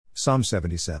Psalm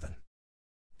 77.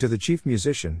 To the chief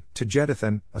musician, to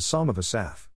Jeduthun, a psalm of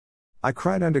Asaph. I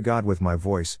cried unto God with my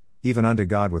voice, even unto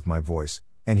God with my voice,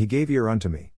 and he gave ear unto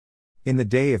me. In the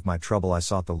day of my trouble I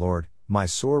sought the Lord, my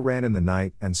sore ran in the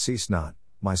night and ceased not,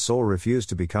 my soul refused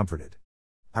to be comforted.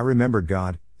 I remembered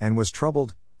God, and was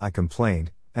troubled, I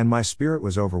complained, and my spirit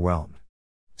was overwhelmed.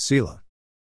 Selah.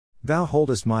 Thou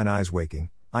holdest mine eyes waking,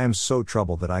 I am so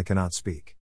troubled that I cannot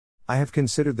speak. I have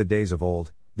considered the days of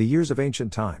old, the years of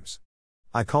ancient times.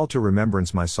 I call to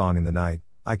remembrance my song in the night,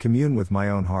 I commune with my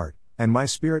own heart, and my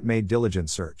spirit made diligent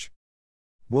search.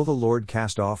 Will the Lord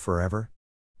cast off forever?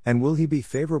 And will he be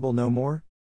favorable no more?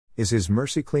 Is his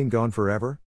mercy clean gone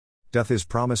forever? Doth his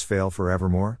promise fail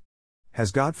forevermore?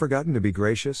 Has God forgotten to be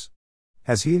gracious?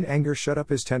 Has he in anger shut up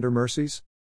his tender mercies?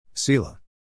 Selah.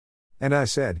 And I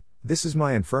said, This is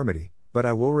my infirmity, but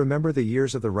I will remember the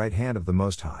years of the right hand of the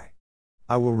Most High.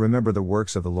 I will remember the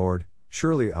works of the Lord,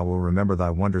 surely I will remember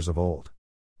thy wonders of old.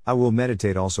 I will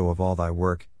meditate also of all thy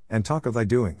work, and talk of thy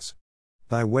doings.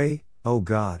 Thy way, O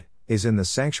God, is in the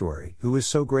sanctuary. Who is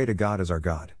so great a God as our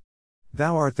God?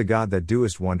 Thou art the God that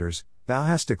doest wonders, thou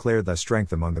hast declared thy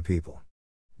strength among the people.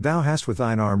 Thou hast with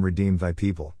thine arm redeemed thy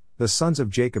people, the sons of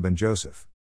Jacob and Joseph.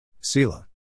 Selah.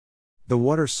 The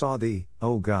waters saw thee,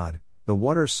 O God, the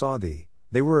waters saw thee,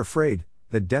 they were afraid,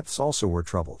 the depths also were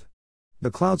troubled. The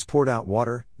clouds poured out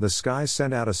water, the skies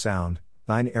sent out a sound,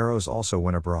 thine arrows also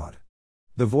went abroad.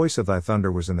 The voice of thy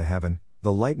thunder was in the heaven,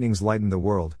 the lightnings lightened the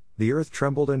world, the earth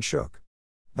trembled and shook.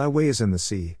 Thy way is in the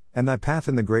sea, and thy path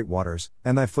in the great waters,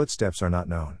 and thy footsteps are not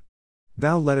known.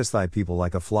 Thou leddest thy people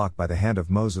like a flock by the hand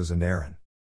of Moses and Aaron.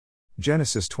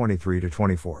 Genesis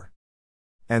 23-24.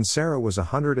 And Sarah was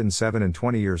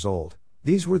 127 years old,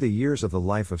 these were the years of the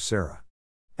life of Sarah.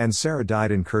 And Sarah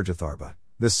died in Kirjatharba,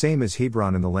 the same as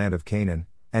Hebron in the land of Canaan,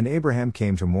 and Abraham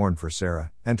came to mourn for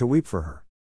Sarah, and to weep for her.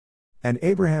 And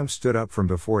Abraham stood up from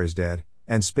before his dead,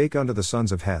 and spake unto the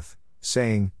sons of Heth,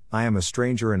 saying, I am a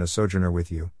stranger and a sojourner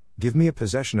with you, give me a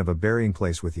possession of a burying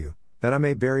place with you, that I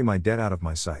may bury my dead out of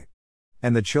my sight.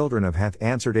 And the children of Heth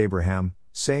answered Abraham,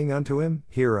 saying unto him,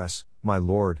 Hear us, my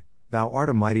lord, thou art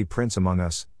a mighty prince among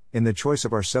us, in the choice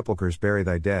of our sepulchres bury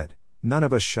thy dead, none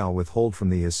of us shall withhold from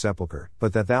thee his sepulchre,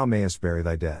 but that thou mayest bury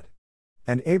thy dead.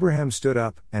 And Abraham stood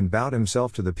up, and bowed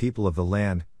himself to the people of the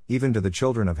land, even to the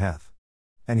children of Heth.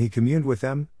 And he communed with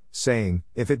them, saying,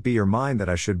 If it be your mind that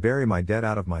I should bury my dead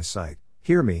out of my sight,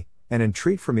 hear me, and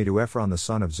entreat for me to Ephron the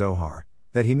son of Zohar,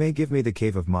 that he may give me the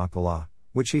cave of Machpelah,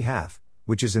 which he hath,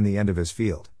 which is in the end of his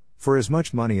field, for as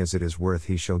much money as it is worth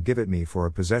he shall give it me for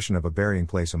a possession of a burying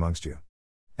place amongst you.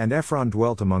 And Ephron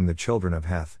dwelt among the children of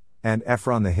Heth, and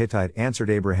Ephron the Hittite answered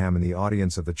Abraham in the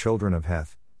audience of the children of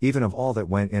Heth, even of all that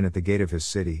went in at the gate of his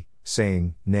city,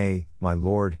 saying, Nay, my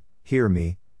lord, hear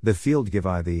me, the field give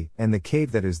I thee, and the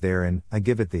cave that is therein, I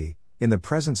give it thee, in the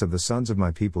presence of the sons of my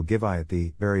people give I it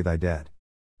thee, bury thy dead.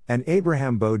 And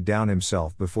Abraham bowed down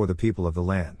himself before the people of the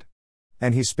land.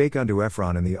 And he spake unto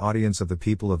Ephron in the audience of the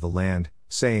people of the land,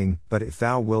 saying, But if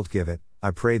thou wilt give it,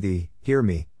 I pray thee, hear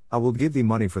me, I will give thee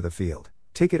money for the field,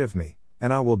 take it of me,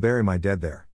 and I will bury my dead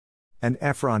there. And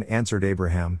Ephron answered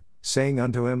Abraham, saying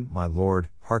unto him, My lord,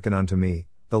 hearken unto me,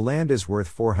 the land is worth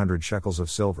 400 shekels of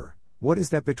silver, what is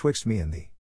that betwixt me and thee?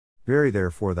 Bury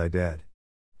therefore thy dead.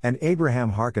 And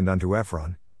Abraham hearkened unto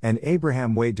Ephron, and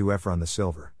Abraham weighed to Ephron the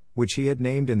silver, which he had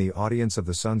named in the audience of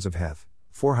the sons of Heth,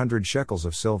 400 shekels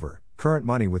of silver, current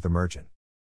money with the merchant.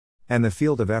 And the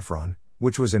field of Ephron,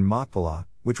 which was in Machpelah,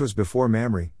 which was before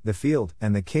Mamre, the field,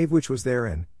 and the cave which was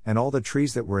therein, and all the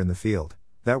trees that were in the field,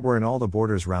 that were in all the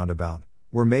borders round about,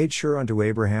 were made sure unto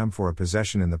Abraham for a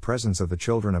possession in the presence of the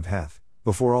children of Heth,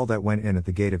 before all that went in at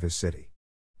the gate of his city.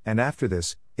 And after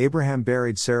this, Abraham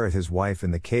buried Sarah his wife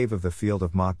in the cave of the field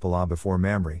of Machpelah before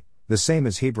Mamre, the same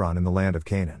as Hebron in the land of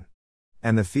Canaan.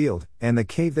 And the field, and the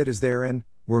cave that is therein,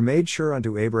 were made sure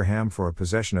unto Abraham for a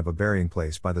possession of a burying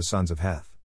place by the sons of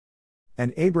Heth.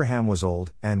 And Abraham was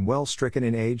old, and well stricken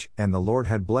in age, and the Lord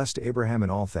had blessed Abraham in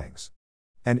all things.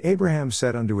 And Abraham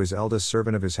said unto his eldest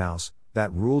servant of his house,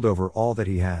 that ruled over all that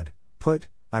he had, Put,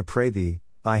 I pray thee,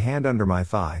 thy hand under my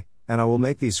thigh, and I will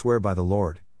make thee swear by the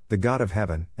Lord, the God of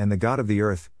heaven, and the God of the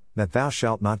earth, that thou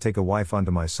shalt not take a wife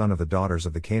unto my son of the daughters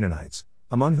of the Canaanites,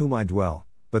 among whom I dwell,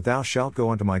 but thou shalt go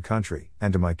unto my country,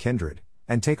 and to my kindred,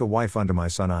 and take a wife unto my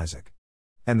son Isaac.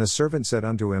 And the servant said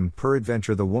unto him,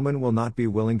 Peradventure the woman will not be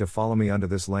willing to follow me unto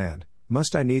this land,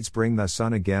 must I needs bring thy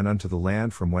son again unto the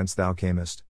land from whence thou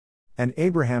camest? And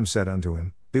Abraham said unto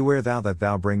him, Beware thou that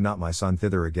thou bring not my son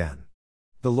thither again.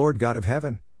 The Lord God of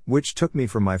heaven, which took me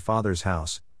from my father's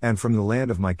house, and from the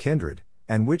land of my kindred,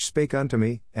 and which spake unto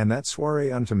me, and that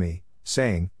sware unto me,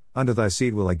 saying, Unto thy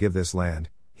seed will I give this land,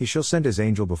 he shall send his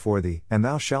angel before thee, and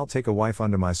thou shalt take a wife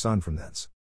unto my son from thence.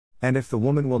 And if the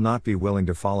woman will not be willing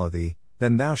to follow thee,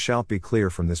 then thou shalt be clear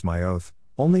from this my oath,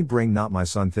 only bring not my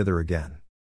son thither again.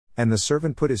 And the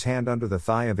servant put his hand under the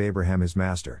thigh of Abraham his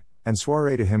master, and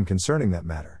sware to him concerning that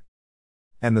matter.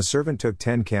 And the servant took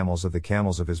 10 camels of the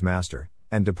camels of his master,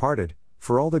 and departed,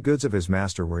 for all the goods of his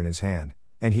master were in his hand,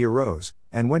 and he arose,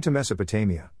 and went to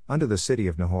Mesopotamia, unto the city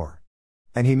of Nahor.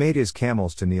 And he made his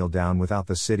camels to kneel down without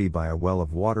the city by a well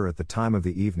of water at the time of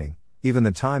the evening, even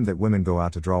the time that women go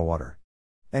out to draw water.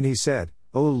 And he said,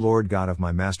 O Lord God of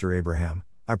my master Abraham,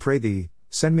 I pray thee,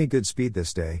 send me good speed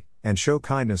this day, and show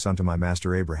kindness unto my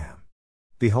master Abraham.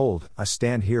 Behold, I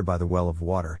stand here by the well of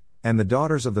water, and the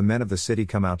daughters of the men of the city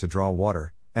come out to draw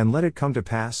water, and let it come to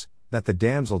pass, that the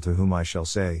damsel to whom I shall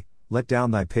say, Let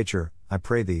down thy pitcher, I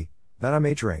pray thee, that I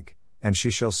may drink, and she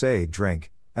shall say,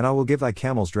 Drink, and I will give thy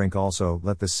camels drink also,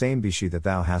 let the same be she that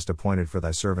thou hast appointed for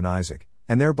thy servant Isaac,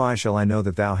 and thereby shall I know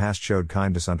that thou hast showed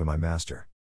kindness unto my master.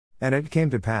 And it came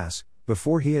to pass,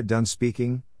 before he had done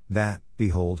speaking, that,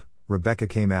 behold, Rebekah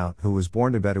came out, who was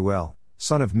born to Bethuel,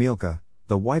 son of Milcah,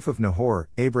 the wife of Nahor,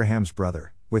 Abraham's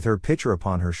brother, with her pitcher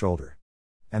upon her shoulder.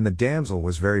 And the damsel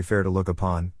was very fair to look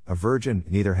upon, a virgin,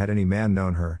 neither had any man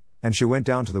known her, and she went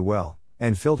down to the well,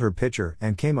 and filled her pitcher,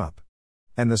 and came up.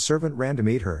 And the servant ran to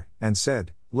meet her, and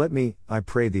said, Let me, I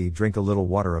pray thee, drink a little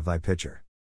water of thy pitcher.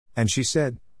 And she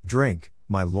said, Drink,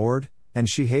 my lord, and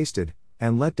she hasted,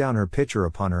 and let down her pitcher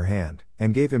upon her hand,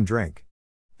 and gave him drink.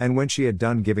 And when she had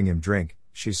done giving him drink,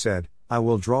 she said, I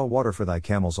will draw water for thy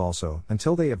camels also,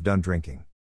 until they have done drinking.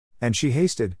 And she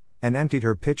hasted, and emptied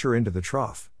her pitcher into the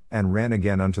trough, and ran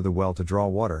again unto the well to draw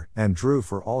water, and drew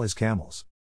for all his camels.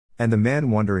 And the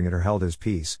man wondering at her held his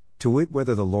peace, to wit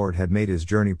whether the Lord had made his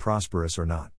journey prosperous or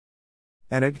not.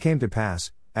 And it came to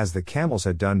pass, as the camels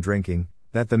had done drinking,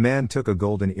 that the man took a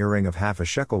golden earring of 1/2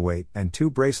 shekel weight, and 2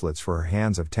 bracelets for her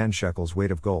hands of 10 shekels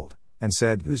weight of gold, and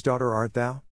said, Whose daughter art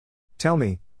thou? Tell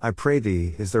me, I pray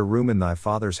thee, is there room in thy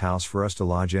father's house for us to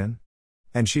lodge in?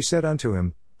 And she said unto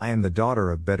him, I am the daughter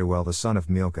of Bethuel the son of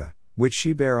Milcah, which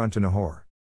she bare unto Nahor.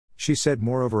 She said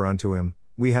moreover unto him,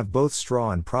 We have both straw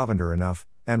and provender enough,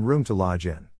 and room to lodge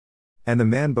in. And the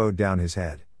man bowed down his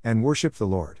head, and worshipped the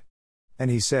Lord. And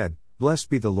he said,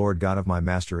 Blessed be the Lord God of my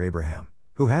master Abraham,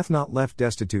 who hath not left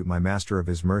destitute my master of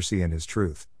his mercy and his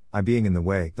truth. I being in the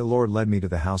way, the Lord led me to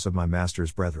the house of my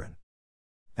master's brethren.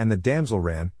 And the damsel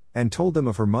ran, and told them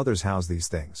of her mother's house these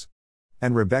things.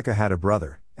 And Rebekah had a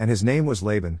brother, and his name was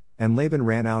Laban, and Laban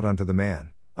ran out unto the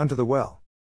man, unto the well.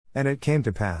 And it came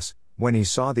to pass, when he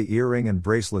saw the earring and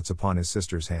bracelets upon his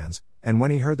sister's hands, and when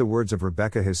he heard the words of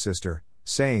Rebekah his sister,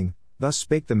 saying, Thus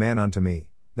spake the man unto me,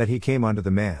 that he came unto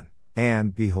the man,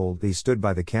 and, behold, he stood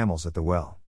by the camels at the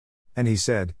well. And he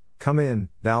said, Come in,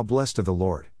 thou blessed of the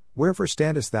Lord, wherefore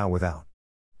standest thou without?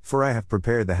 For I have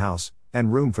prepared the house,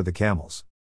 and room for the camels.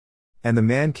 And the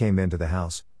man came into the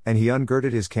house, and he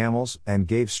ungirded his camels, and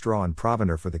gave straw and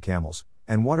provender for the camels,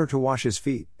 and water to wash his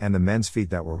feet, and the men's feet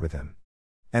that were with him.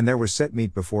 And there was set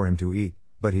meat before him to eat,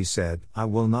 but he said, I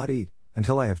will not eat,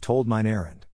 until I have told mine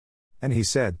errand. And he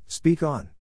said, Speak on.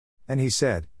 And he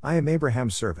said, I am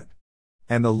Abraham's servant.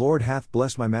 And the Lord hath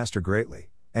blessed my master greatly,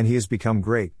 and he is become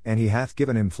great, and he hath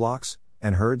given him flocks,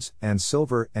 and herds, and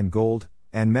silver, and gold,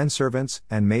 and men servants,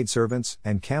 and maidservants,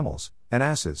 and camels, and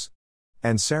asses.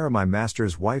 And Sarah my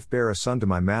master's wife bare a son to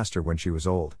my master when she was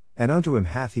old, and unto him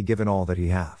hath he given all that he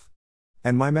hath.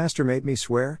 And my master made me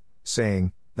swear,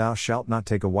 saying, Thou shalt not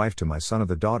take a wife to my son of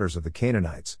the daughters of the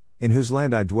Canaanites, in whose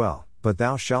land I dwell, but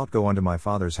thou shalt go unto my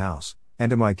father's house, and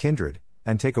to my kindred,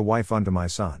 and take a wife unto my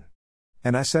son.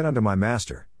 And I said unto my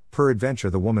master, Peradventure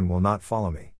the woman will not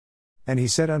follow me. And he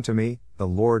said unto me, The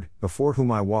Lord, before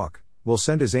whom I walk, will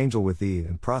send his angel with thee,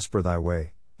 and prosper thy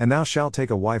way, and thou shalt take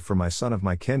a wife for my son of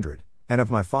my kindred, and of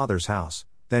my father's house.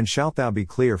 Then shalt thou be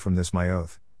clear from this my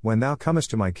oath, when thou comest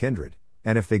to my kindred,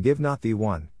 and if they give not thee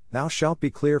one, thou shalt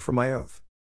be clear from my oath.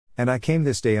 And I came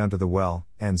this day unto the well,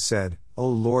 and said, O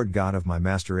Lord God of my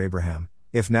master Abraham,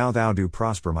 if now thou do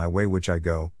prosper my way which I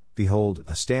go, behold,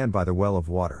 I stand by the well of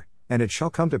water, and it shall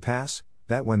come to pass,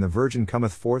 that when the virgin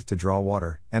cometh forth to draw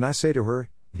water, and I say to her,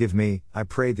 Give me, I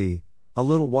pray thee, a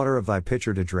little water of thy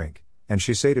pitcher to drink, and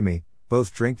she say to me,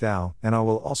 Both drink thou, and I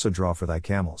will also draw for thy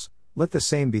camels, let the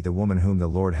same be the woman whom the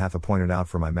Lord hath appointed out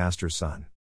for my master's son.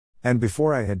 And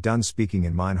before I had done speaking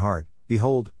in mine heart,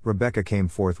 behold, Rebekah came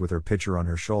forth with her pitcher on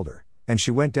her shoulder, and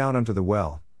she went down unto the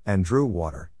well, and drew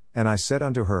water, and I said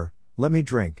unto her, Let me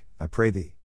drink, I pray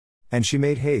thee. And she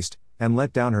made haste, and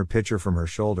let down her pitcher from her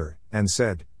shoulder, and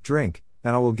said, Drink,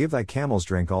 and I will give thy camels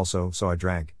drink also. So I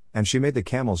drank, and she made the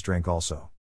camels drink also.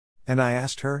 And I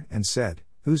asked her, and said,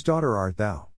 Whose daughter art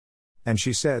thou? And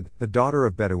she said, the daughter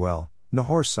of Bethuel,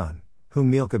 Nahor's son, whom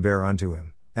Milcah bare unto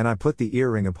him, and I put the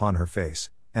earring upon her face,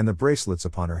 and the bracelets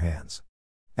upon her hands.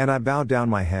 And I bowed down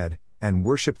my head, and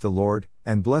worshipped the Lord,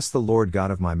 and blessed the Lord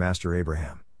God of my master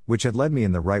Abraham, which had led me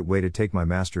in the right way to take my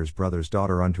master's brother's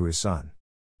daughter unto his son.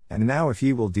 And now if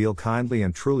ye will deal kindly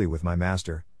and truly with my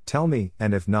master, tell me,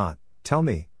 and if not, tell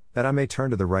me, that I may turn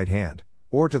to the right hand,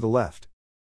 or to the left.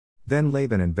 Then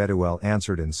Laban and Bethuel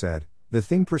answered and said, The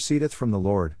thing proceedeth from the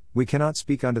Lord, we cannot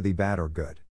speak unto thee bad or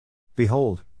good.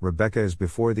 Behold, Rebekah is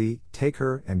before thee, take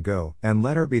her, and go, and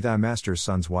let her be thy master's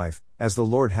son's wife, as the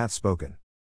Lord hath spoken.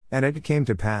 And it came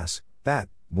to pass, that,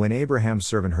 when Abraham's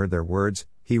servant heard their words,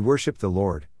 he worshipped the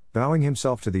Lord, bowing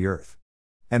himself to the earth.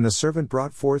 And the servant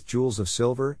brought forth jewels of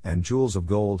silver, and jewels of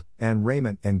gold, and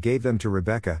raiment, and gave them to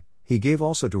Rebekah. He gave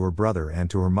also to her brother and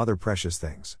to her mother precious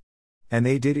things. And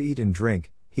they did eat and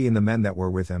drink, he and the men that were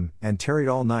with him, and tarried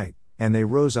all night, and they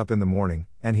rose up in the morning,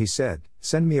 and he said,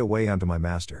 Send me away unto my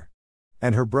master.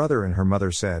 And her brother and her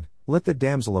mother said, Let the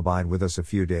damsel abide with us a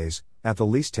few days, at the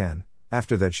least 10,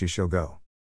 after that she shall go.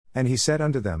 And he said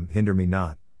unto them, Hinder me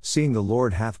not, seeing the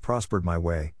Lord hath prospered my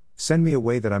way, send me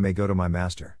away that I may go to my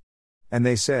master. And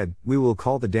they said, We will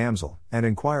call the damsel, and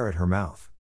inquire at her mouth.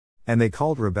 And they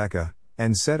called Rebekah,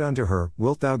 and said unto her,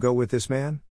 Wilt thou go with this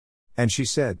man? And she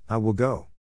said, I will go.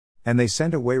 And they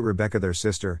sent away Rebekah their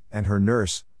sister, and her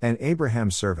nurse, and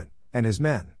Abraham's servant, and his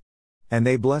men. And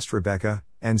they blessed Rebekah,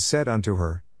 and said unto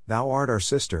her, Thou art our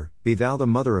sister, be thou the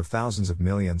mother of thousands of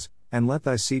millions, and let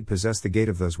thy seed possess the gate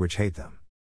of those which hate them.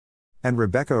 And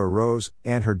Rebekah arose,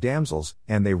 and her damsels,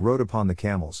 and they rode upon the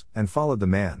camels, and followed the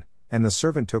man, and the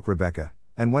servant took Rebekah,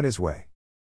 and went his way.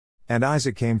 And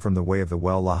Isaac came from the way of the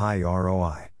well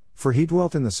Lahai-roi, for he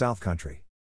dwelt in the south country.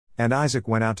 And Isaac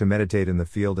went out to meditate in the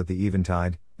field at the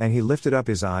eventide, and he lifted up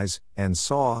his eyes, and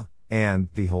saw,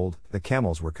 and, behold, the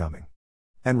camels were coming.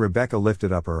 And Rebekah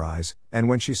lifted up her eyes, and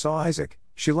when she saw Isaac,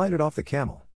 she lighted off the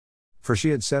camel. For she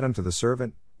had said unto the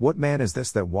servant, What man is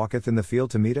this that walketh in the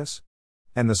field to meet us?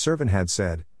 And the servant had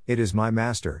said, It is my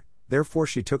master, therefore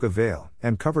she took a veil,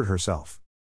 and covered herself.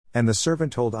 And the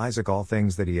servant told Isaac all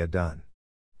things that he had done.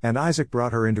 And Isaac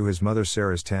brought her into his mother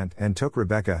Sarah's tent, and took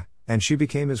Rebekah, and she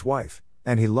became his wife,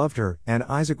 and he loved her, and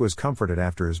Isaac was comforted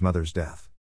after his mother's death.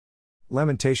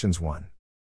 Lamentations 1.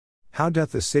 How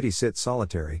doth the city sit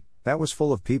solitary, that was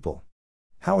full of people?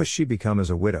 How is she become as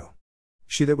a widow?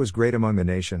 She that was great among the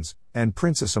nations, and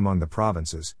princess among the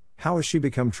provinces, how is she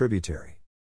become tributary?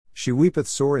 She weepeth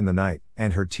sore in the night,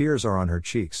 and her tears are on her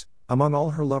cheeks. Among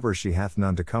all her lovers she hath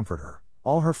none to comfort her.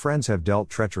 All her friends have dealt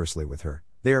treacherously with her,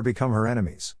 they are become her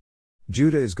enemies.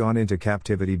 Judah is gone into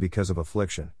captivity because of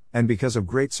affliction, and because of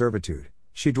great servitude.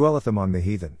 She dwelleth among the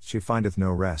heathen, she findeth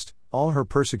no rest. All her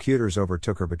persecutors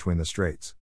overtook her between the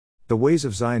straits. The ways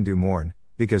of Zion do mourn,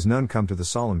 because none come to the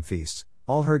solemn feasts.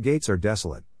 All her gates are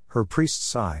desolate, her priests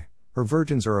sigh, her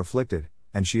virgins are afflicted,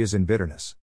 and she is in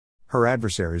bitterness. Her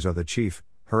adversaries are the chief,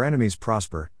 her enemies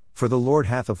prosper, for the Lord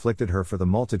hath afflicted her for the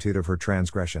multitude of her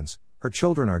transgressions. Her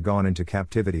children are gone into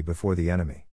captivity before the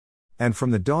enemy. And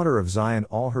from the daughter of Zion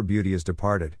all her beauty is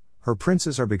departed, her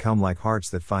princes are become like harts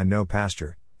that find no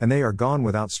pasture, and they are gone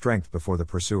without strength before the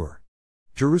pursuer.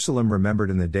 Jerusalem remembered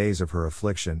in the days of her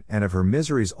affliction and of her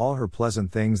miseries all her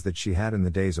pleasant things that she had in the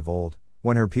days of old,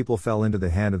 when her people fell into the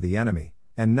hand of the enemy,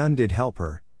 and none did help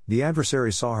her. The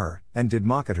adversary saw her, and did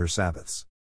mock at her Sabbaths.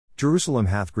 Jerusalem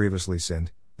hath grievously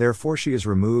sinned, therefore she is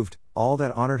removed, all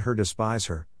that honored her despise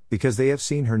her, because they have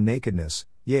seen her nakedness,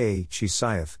 yea, she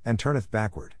sigheth, and turneth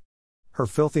backward. Her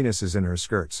filthiness is in her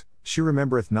skirts, she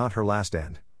remembereth not her last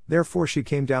end, therefore she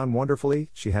came down wonderfully,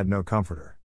 she had no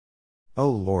comforter. O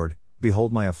Lord,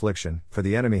 behold my affliction, for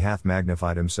the enemy hath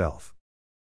magnified himself.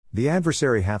 The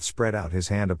adversary hath spread out his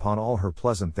hand upon all her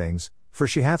pleasant things, for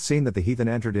she hath seen that the heathen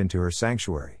entered into her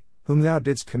sanctuary, whom thou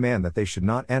didst command that they should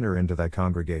not enter into thy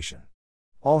congregation.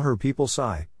 All her people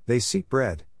sigh, they seek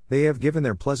bread, they have given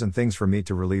their pleasant things for me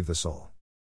to relieve the soul.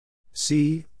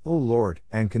 See, O Lord,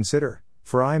 and consider,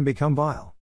 for I am become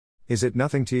vile. Is it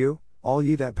nothing to you, all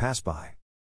ye that pass by?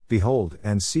 Behold,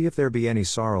 and see if there be any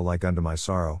sorrow like unto my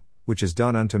sorrow, which is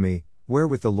done unto me,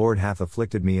 wherewith the Lord hath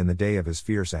afflicted me in the day of his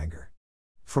fierce anger.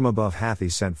 From above hath he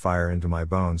sent fire into my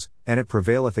bones, and it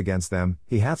prevaileth against them.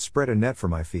 He hath spread a net for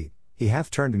my feet, he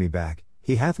hath turned me back,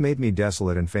 he hath made me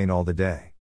desolate and faint all the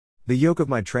day. The yoke of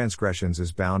my transgressions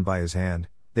is bound by his hand,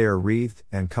 they are wreathed,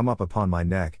 and come up upon my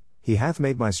neck. He hath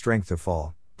made my strength to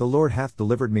fall, the Lord hath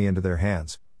delivered me into their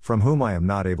hands, from whom I am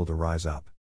not able to rise up.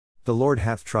 The Lord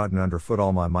hath trodden under foot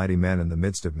all my mighty men in the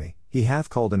midst of me, he hath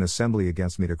called an assembly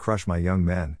against me to crush my young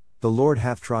men. The Lord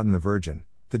hath trodden the virgin,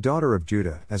 the daughter of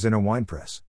Judah, as in a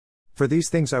winepress. For these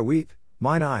things I weep,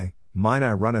 mine eye, mine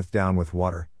eye runneth down with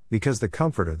water, because the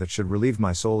Comforter that should relieve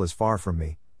my soul is far from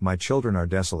me, my children are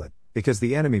desolate, because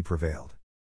the enemy prevailed.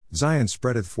 Zion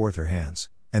spreadeth forth her hands,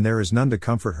 and there is none to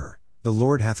comfort her. The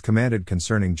Lord hath commanded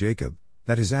concerning Jacob,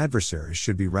 that his adversaries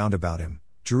should be round about him.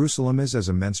 Jerusalem is as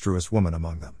a menstruous woman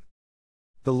among them.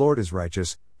 The Lord is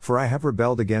righteous, for I have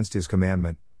rebelled against his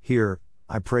commandment. Hear,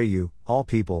 I pray you, all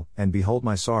people, and behold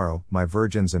my sorrow, my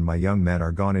virgins and my young men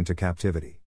are gone into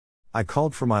captivity. I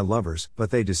called for my lovers,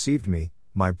 but they deceived me,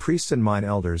 my priests and mine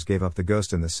elders gave up the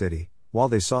ghost in the city, while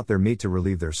they sought their meat to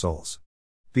relieve their souls.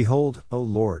 Behold, O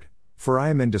Lord, for I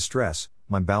am in distress,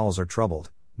 my bowels are troubled,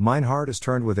 mine heart is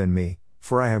turned within me,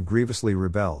 for I have grievously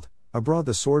rebelled. Abroad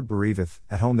the sword bereaveth,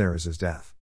 at home there is his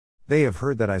death. They have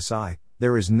heard that I sigh,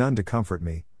 there is none to comfort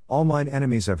me, all mine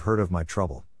enemies have heard of my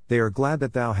trouble, they are glad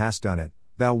that thou hast done it,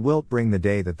 thou wilt bring the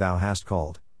day that thou hast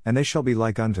called, and they shall be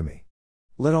like unto me.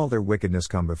 Let all their wickedness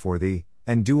come before thee,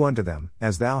 and do unto them,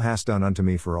 as thou hast done unto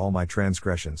me for all my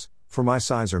transgressions, for my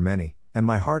sighs are many, and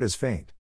my heart is faint.